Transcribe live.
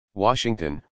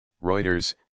Washington,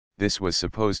 Reuters. This was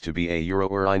supposed to be a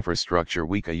œInfrastructure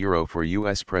Weekâ for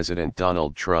US President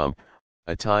Donald Trump,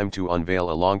 a time to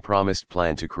unveil a long-promised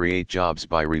plan to create jobs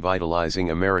by revitalizing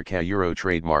America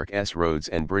trademark roads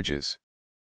and bridges.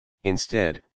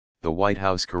 Instead, the White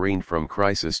House careened from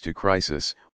crisis to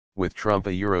crisis, with Trump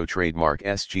trademark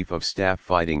chief of staff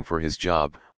fighting for his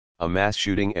job, a mass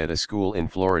shooting at a school in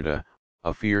Florida,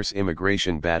 a fierce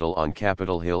immigration battle on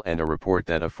Capitol Hill, and a report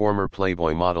that a former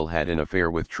Playboy model had an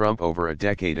affair with Trump over a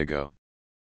decade ago.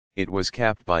 It was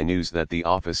capped by news that the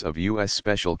Office of U.S.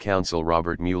 Special Counsel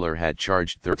Robert Mueller had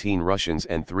charged 13 Russians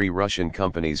and 3 Russian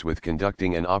companies with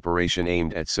conducting an operation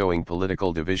aimed at sowing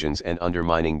political divisions and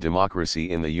undermining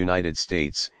democracy in the United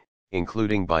States,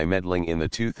 including by meddling in the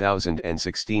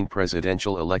 2016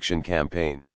 presidential election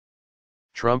campaign.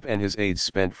 Trump and his aides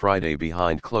spent Friday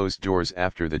behind closed doors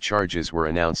after the charges were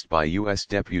announced by U.S.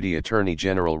 Deputy Attorney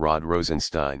General Rod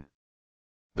Rosenstein.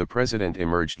 The president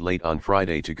emerged late on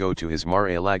Friday to go to his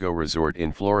Mar-a-Lago resort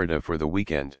in Florida for the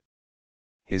weekend.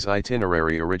 His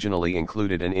itinerary originally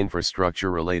included an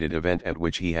infrastructure-related event at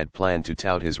which he had planned to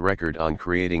tout his record on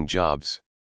creating jobs.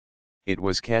 It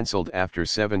was cancelled after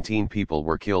 17 people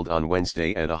were killed on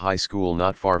Wednesday at a high school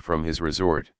not far from his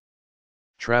resort.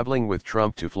 Traveling with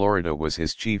Trump to Florida was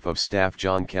his chief of staff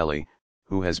John Kelly,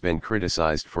 who has been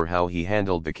criticized for how he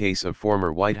handled the case of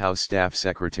former White House staff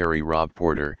secretary Rob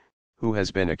Porter, who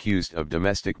has been accused of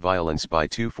domestic violence by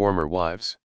 2 former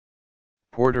wives.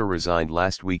 Porter resigned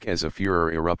last week as a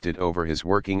furor erupted over his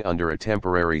working under a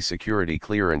temporary security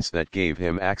clearance that gave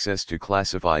him access to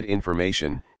classified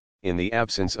information, in the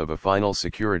absence of a final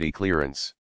security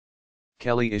clearance.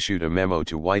 Kelly issued a memo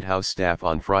to White House staff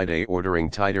on Friday ordering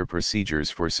tighter procedures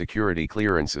for security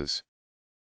clearances.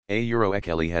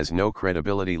 Kelly has no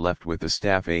credibility left with the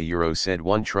staff, said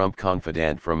one Trump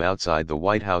confidant from outside the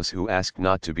White House who asked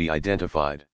not to be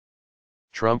identified.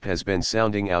 Trump has been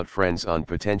sounding out friends on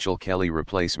potential Kelly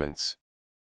replacements.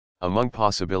 Among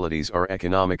possibilities are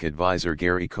economic advisor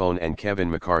Gary Cohn and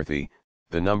Kevin McCarthy,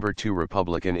 the number 2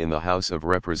 Republican in the House of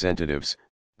Representatives,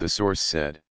 the source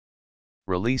said.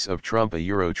 Release of Trump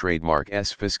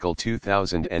trademark's fiscal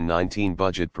 2019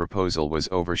 budget proposal was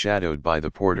overshadowed by the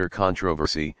Porter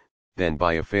controversy, then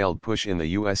by a failed push in the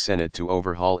U.S. Senate to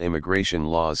overhaul immigration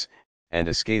laws, and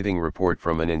a scathing report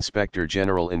from an inspector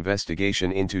general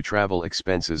investigation into travel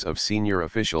expenses of senior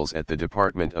officials at the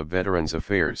Department of Veterans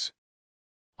Affairs.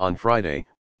 On Friday,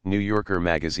 New Yorker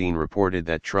magazine reported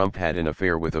that Trump had an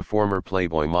affair with a former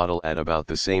Playboy model at about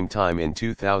the same time in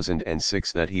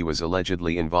 2006 that he was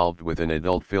allegedly involved with an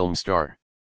adult film star.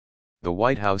 The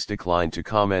White House declined to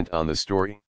comment on the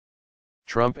story.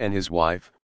 Trump and his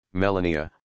wife, Melania,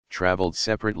 traveled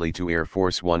separately to Air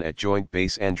Force One at Joint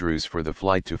Base Andrews for the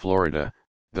flight to Florida,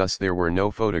 thus there were no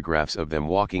photographs of them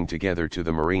walking together to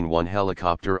the Marine One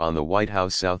helicopter on the White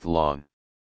House South Lawn.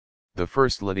 The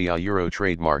First Lady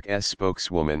trademark's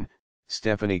spokeswoman,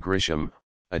 Stephanie Grisham,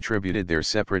 attributed their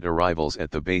separate arrivals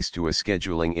at the base to a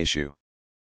scheduling issue.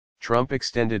 Trump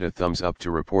extended a thumbs up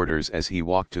to reporters as he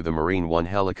walked to the Marine One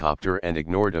helicopter and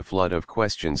ignored a flood of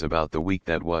questions about the week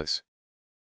that was.